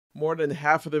More than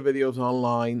half of the videos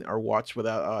online are watched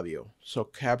without audio, so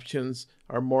captions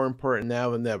are more important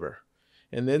now than ever.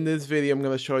 And in this video, I'm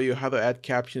going to show you how to add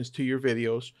captions to your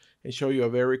videos and show you a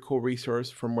very cool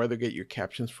resource from where to get your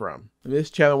captions from. In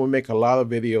this channel, we make a lot of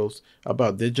videos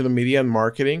about digital media and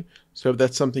marketing, so if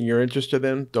that's something you're interested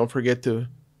in, don't forget to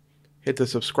hit the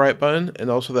subscribe button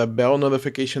and also that bell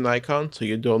notification icon so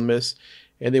you don't miss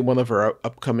any one of our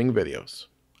upcoming videos.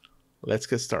 Let's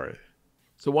get started.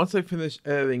 So once I finish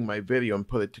editing my video and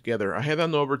put it together, I head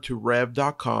on over to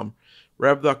rev.com.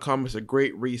 Rev.com is a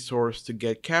great resource to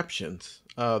get captions.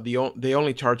 They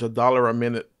only charge $1 a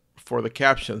minute for the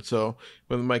caption. So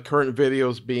with my current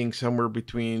videos being somewhere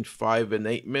between 5 and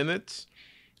 8 minutes,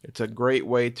 it's a great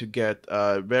way to get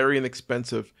very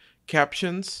inexpensive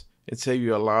captions and save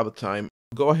you a lot of time.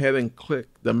 Go ahead and click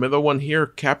the middle one here,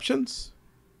 Captions.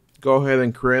 Go ahead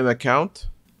and create an account.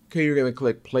 Okay, you're going to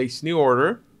click Place New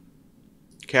Order.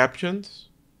 Captions.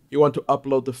 You want to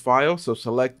upload the file, so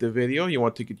select the video you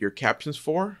want to get your captions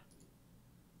for.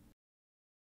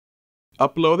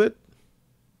 Upload it.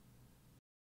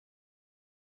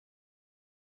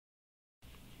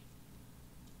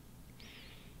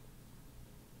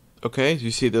 Okay, as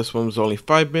you see, this one was only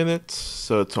 5 minutes,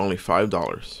 so it's only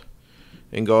 $5.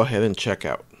 And go ahead and check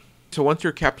out. So once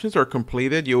your captions are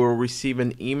completed, you will receive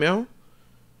an email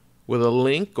with a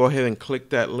link. Go ahead and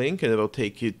click that link and it'll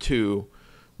take you to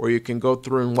where you can go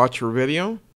through and watch your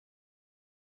video.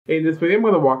 In this video, I'm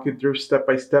going to walk you through step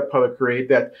by step how to create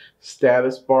that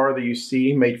status bar that you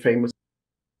see made famous.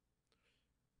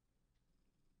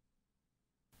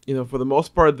 You know, for the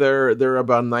most part, they're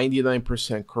about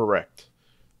 99% correct.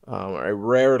 I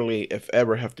rarely, if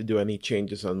ever, have to do any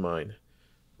changes on mine.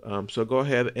 So go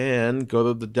ahead and go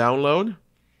to the download.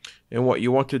 And what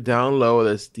you want to download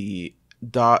is the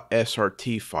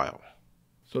 .srt file.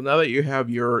 So now that you have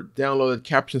your downloaded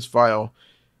captions file,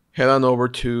 head on over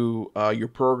to your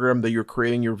program that you're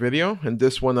creating your video. And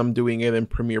this one, I'm doing it in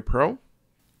Premiere Pro.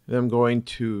 And I'm going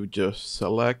to just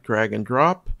select, drag and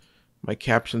drop my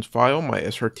captions file, my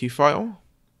SRT file.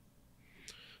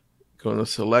 Going to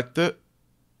select it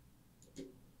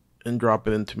and drop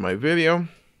it into my video.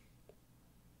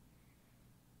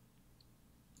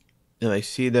 And I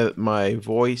see that my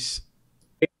voice,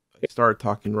 I start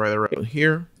talking right around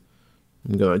here.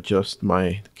 I'm going to adjust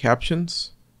my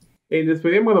captions. In this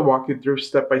video, I'm going to walk you through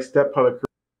step by step how to create.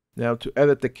 Now to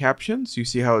edit the captions, you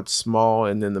see how it's small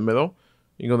and in the middle.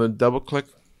 You're going to double click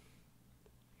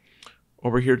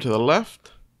over here to the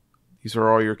left. These are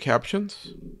all your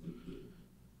captions.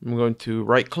 I'm going to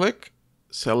right click,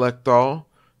 select all.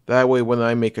 That way when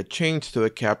I make a change to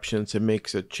the captions, it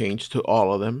makes a change to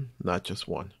all of them, not just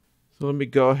one. So let me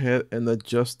go ahead and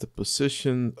adjust the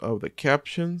position of the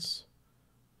captions.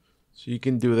 So you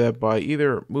can do that by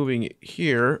either moving it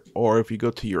here, or if you go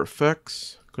to your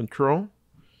effects control,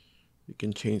 you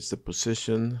can change the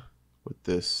position with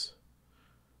this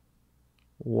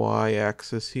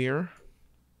y-axis here.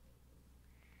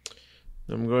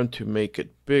 I'm going to make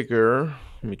it bigger.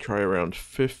 Let me try around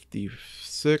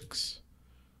 56.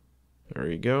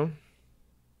 There you go.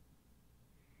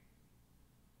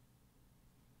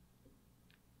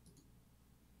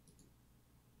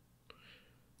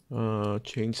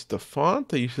 Change the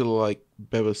font. I usually like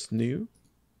Bevis New.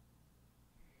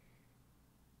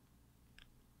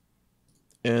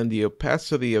 And the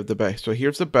opacity of the back. So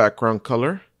here's the background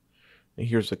color. And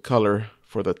here's the color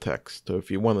for the text. So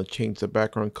if you want to change the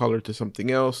background color to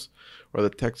something else, or the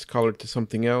text color to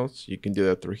something else, you can do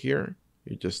that through here.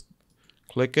 You just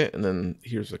click it, and then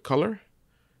here's the color.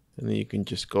 And then you can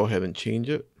just go ahead and change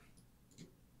it.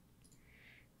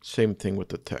 Same thing with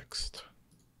the text.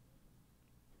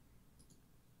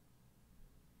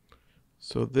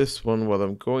 So this one, what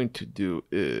I'm going to do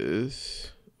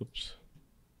is, oops.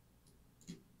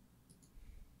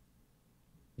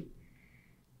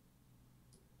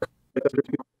 What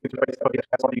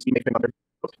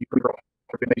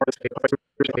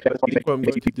I'm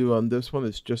going to do on this one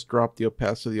is just drop the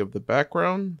opacity of the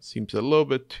background. Seems a little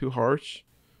bit too harsh.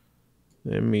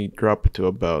 Let me drop it to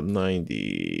about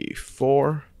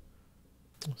 94.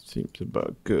 Seems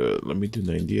about good. Let me do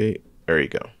 98. There you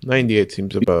go. 98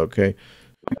 seems about okay.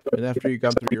 And after you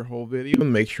got through your whole video,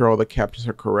 make sure all the captions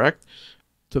are correct.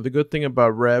 So the good thing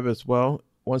about Rev as well,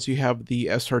 once you have the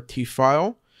SRT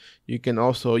file, you can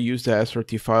also use the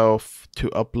SRT file to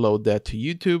upload that to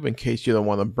YouTube in case you don't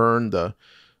want to burn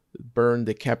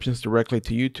the captions directly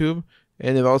to YouTube.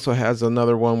 And it also has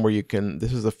another one where you can,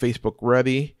 this is a Facebook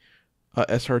ready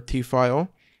SRT file.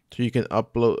 So you can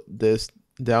upload this,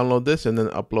 download this, and then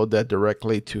upload that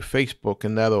directly to Facebook,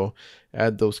 and that'll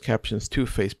add those captions to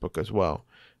Facebook as well.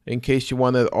 In case you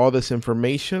wanted all this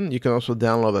information, you can also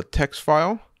download a text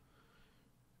file.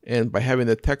 And by having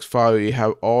the text file, you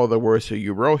have all the words that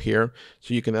you wrote here.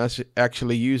 So you can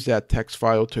actually use that text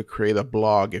file to create a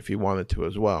blog if you wanted to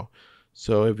as well.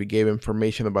 So if you gave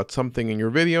information about something in your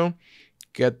video,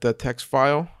 get the text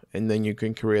file, and then you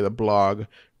can create a blog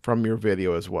from your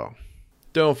video as well.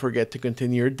 Don't forget to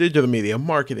continue your digital media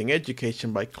marketing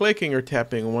education by clicking or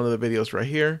tapping on one of the videos right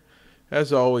here.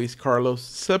 As always, Carlos,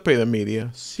 Zepeda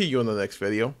Media. See you in the next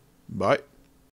video. Bye.